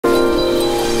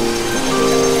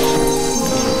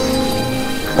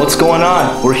What's going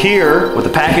on? We're here with a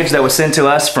package that was sent to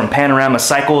us from Panorama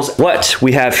Cycles. What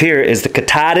we have here is the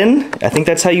Katahdin. I think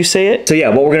that's how you say it. So yeah,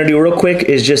 what we're gonna do real quick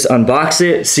is just unbox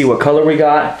it, see what color we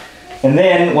got. And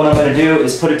then what I'm gonna do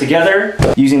is put it together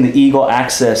using the Eagle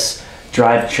Access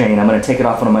drivetrain. I'm gonna take it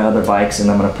off one of my other bikes and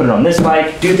I'm gonna put it on this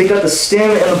bike. Dude, they got the stem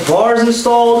and the bars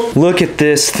installed. Look at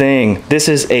this thing. This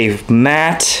is a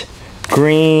matte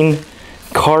green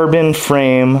carbon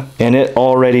frame and it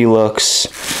already looks,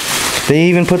 they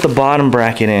even put the bottom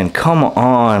bracket in. Come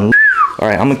on. All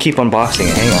right, I'm gonna keep unboxing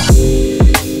it, hang on.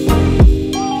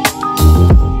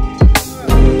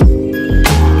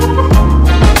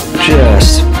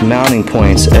 Just mounting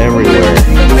points everywhere.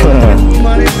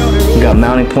 We got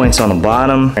mounting points on the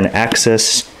bottom and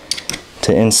access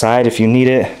to inside if you need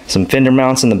it. Some fender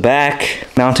mounts in the back.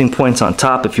 Mounting points on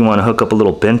top if you want to hook up a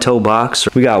little bento box.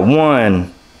 We got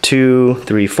 1, 2,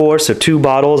 3, 4, so 2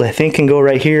 bottles I think can go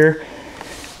right here.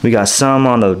 We got some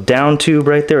on the down tube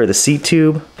right there, or the seat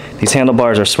tube. These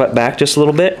handlebars are swept back just a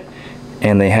little bit,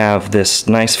 and they have this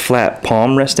nice flat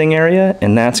palm resting area,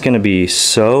 and that's gonna be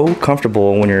so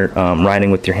comfortable when you're riding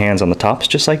with your hands on the tops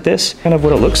just like this. Kind of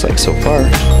what it looks like so far.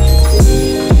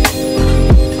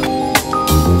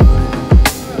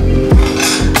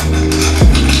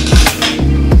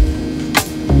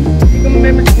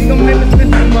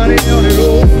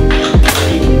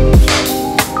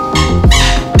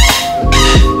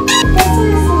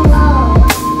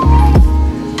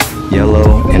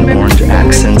 Yellow and orange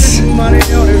accents. That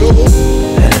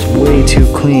is way too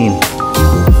clean.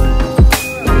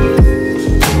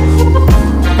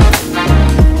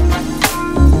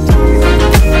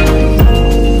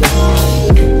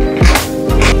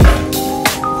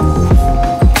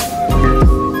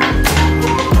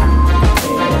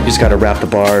 You just gotta wrap the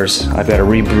bars. I've gotta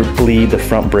re-bleed the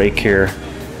front brake here.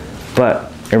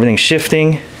 But everything's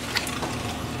shifting.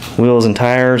 Wheels and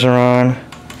tires are on.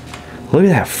 Look at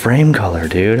that frame color,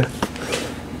 dude.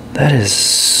 That is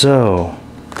so,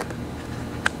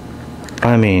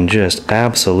 I mean, just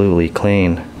absolutely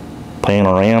clean.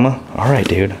 Panorama. All right,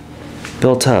 dude.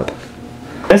 Built up.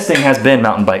 This thing has been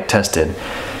mountain bike tested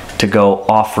to go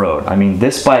off-road. I mean,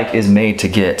 this bike is made to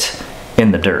get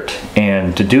in the dirt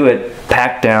and to do it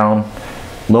packed down,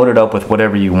 loaded up with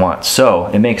whatever you want. So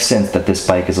it makes sense that this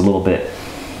bike is a little bit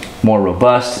more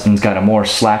robust and it's got a more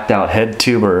slacked out head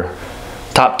tube, or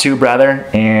top tube rather.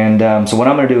 And so what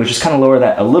I'm gonna do is just kind of lower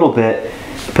that a little bit,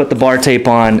 put the bar tape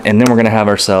on, and then we're gonna have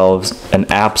ourselves an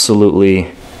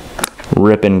absolutely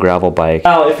ripping gravel bike.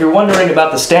 Now, if you're wondering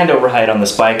about the standover height on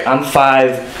this bike, I'm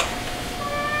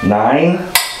 5'9"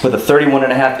 with a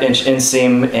 31.5-inch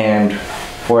inseam, and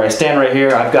where I stand right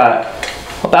here, I've got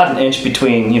about 1 inch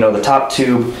between, you know, the top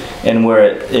tube and where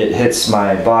it hits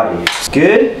my body.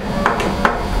 Good.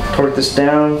 Torque this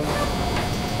down.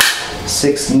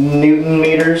 6 Newton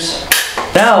meters.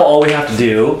 Now all we have to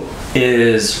do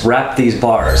is wrap these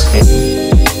bars.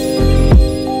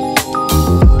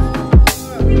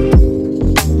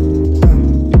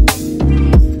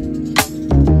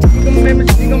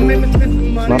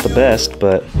 Not the best,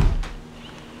 but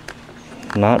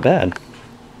not bad.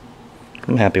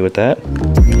 I'm happy with that.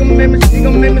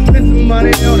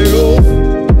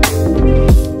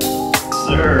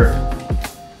 Sir.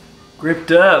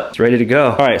 Gripped up. It's ready to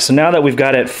go. All right, so now that we've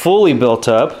got it fully built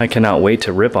up, I cannot wait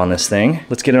to rip on this thing.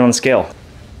 Let's get it on the scale.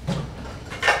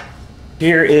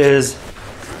 Here is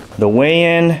the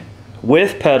weigh-in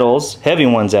with pedals, heavy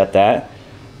ones at that.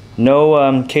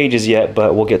 No cages yet,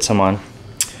 but we'll get some on.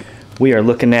 We are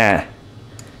looking at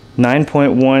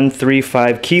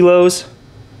 9.135 kilos,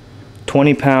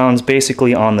 20 pounds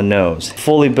basically on the nose.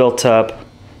 Fully built up.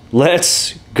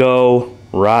 Let's go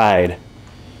ride.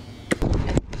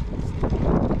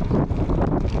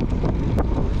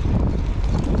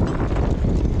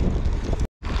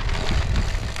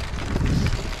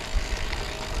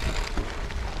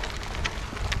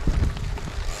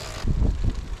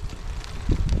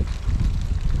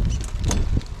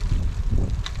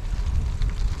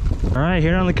 All right,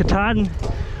 here on the Katahdin,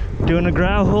 doing a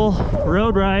gravel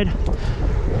road ride.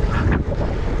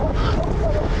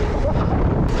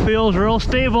 Feels real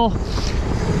stable,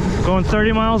 going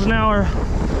 30 miles an hour.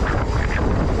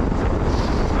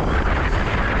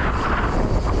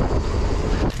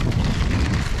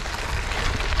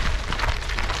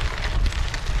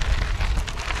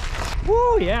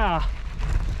 Woo, yeah.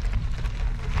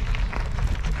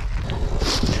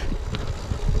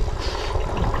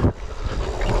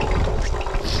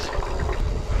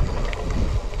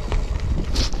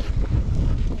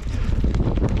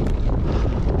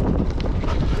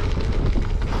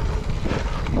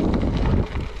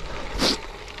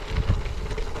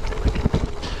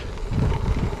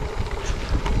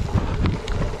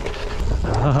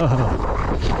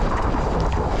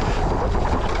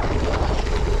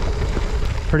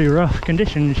 pretty rough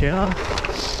conditions, yeah.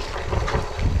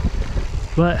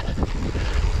 But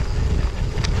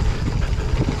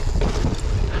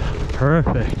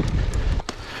perfect.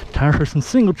 Time for some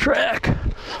single track.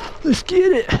 Let's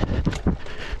get it.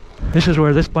 This is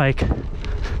where this bike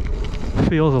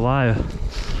feels alive.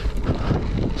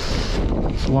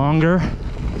 It's longer,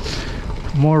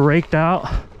 more raked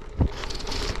out,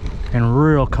 and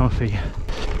real comfy.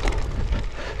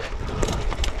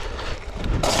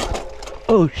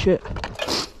 Oh shit.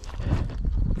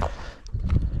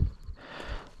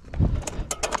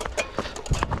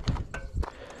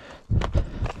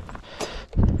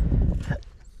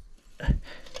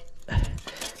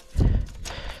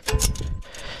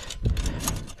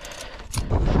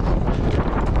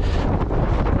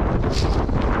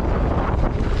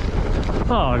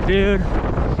 Oh, dude.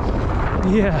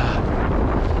 Yeah.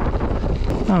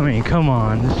 I mean, come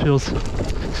on. This feels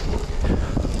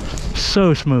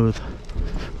so smooth.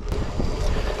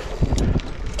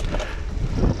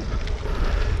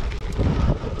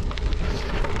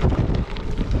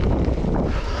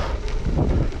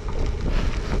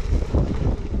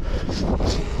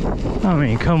 I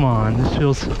mean, come on. This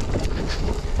feels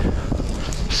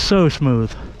so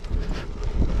smooth.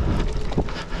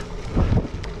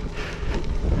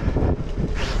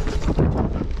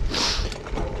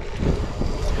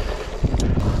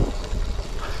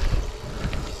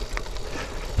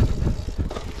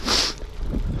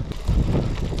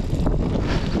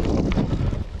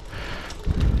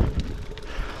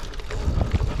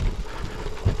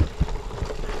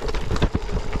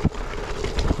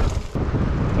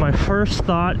 My first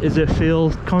thought is it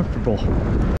feels comfortable.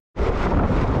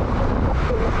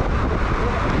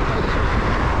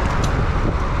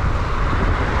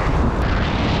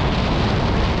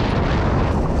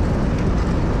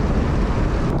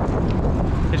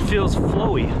 It feels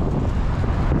flowy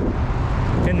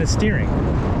in the steering.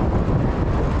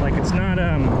 Like it's not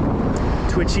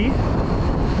twitchy.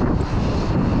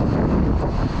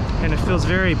 And it feels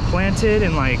very planted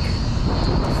and like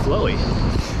flowy.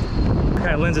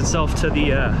 Kind of lends itself to the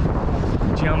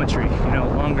geometry, you know,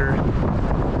 longer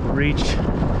reach,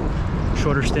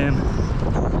 shorter stem,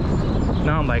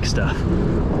 mountain bike stuff,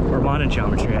 or modern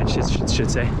geometry, I should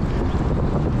say.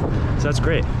 So that's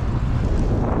great.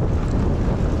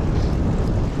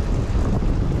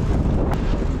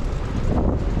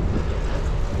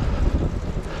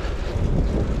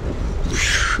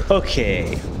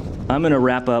 Okay, I'm gonna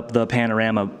wrap up the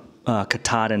Panorama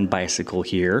Katahdin bicycle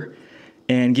here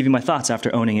and give you my thoughts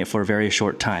after owning it for a very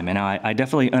short time. And I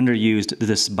definitely underused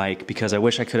this bike because I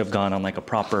wish I could have gone on like a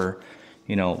proper,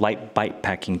 you know, light bike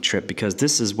packing trip, because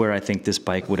this is where I think this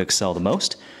bike would excel the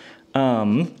most.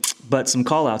 But some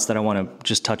call outs that I want to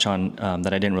just touch on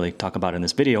that I didn't really talk about in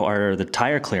this video are the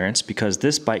tire clearance, because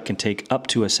this bike can take up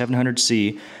to a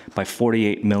 700C by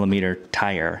 48 millimeter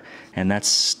tire. And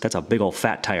that's a big old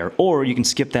fat tire. Or you can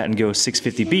skip that and go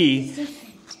 650B.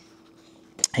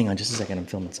 Hang on just a second, I'm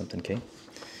filming something, okay?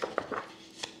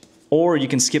 Or you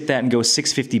can skip that and go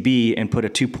 650B and put a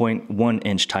 2.1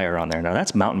 inch tire on there. Now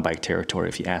that's mountain bike territory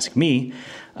if you ask me,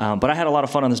 but I had a lot of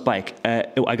fun on this bike.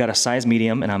 I got a size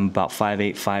medium and I'm about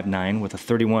 5'8", 5'9", with a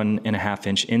 31.5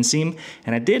 inch inseam.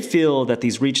 And I did feel that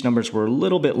these reach numbers were a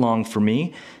little bit long for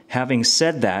me. Having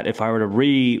said that, if I were to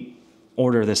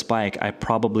reorder this bike, I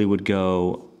probably would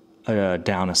go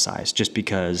down a size just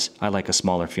because I like a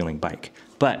smaller feeling bike.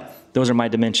 But those are my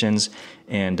dimensions,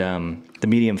 and the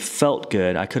medium felt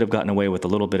good. I could have gotten away with a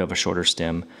little bit of a shorter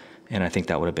stem, and I think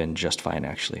that would have been just fine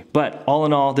actually. But all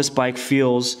in all, this bike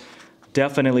feels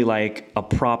definitely like a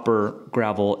proper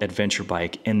gravel adventure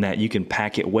bike in that you can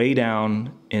pack it way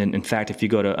down. And in fact, if you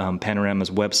go to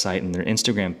Panorama's website and their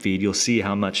Instagram feed, you'll see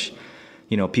how much,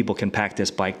 you know, people can pack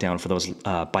this bike down for those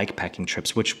bike packing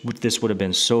trips, which this would have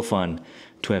been so fun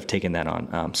to have taken that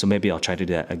on. So maybe I'll try to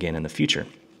do that again in the future.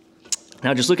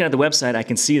 Now, just looking at the website, I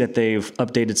can see that they've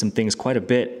updated some things quite a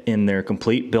bit in their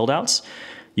complete build-outs.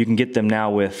 You can get them now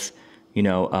with, you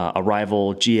know, a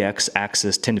Rival GX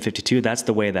Axis 10 to 52. That's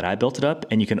the way that I built it up.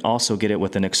 And you can also get it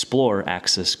with an Explorer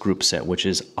Axis group set, which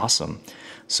is awesome.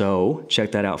 So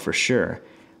check that out for sure.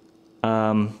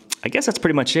 I guess that's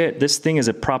pretty much it. This thing is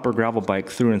a proper gravel bike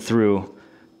through and through.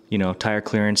 You know, tire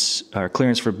clearance, or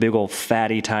clearance for big old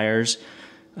fatty tires,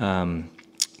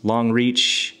 long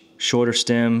reach, shorter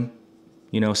stem,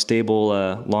 you know, stable,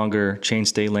 longer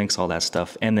chainstay lengths, all that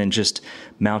stuff. And then just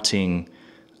mounting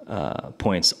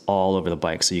points all over the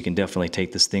bike. So you can definitely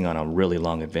take this thing on a really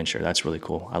long adventure. That's really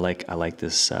cool. I like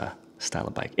this style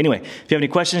of bike. Anyway, if you have any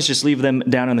questions, just leave them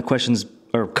down in the questions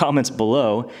or comments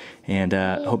below. And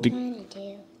hope you...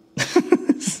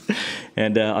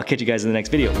 And I'll catch you guys in the next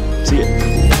video. See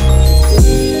ya.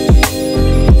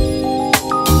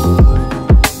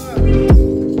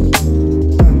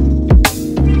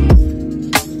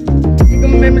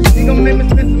 He gon' make me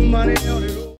spend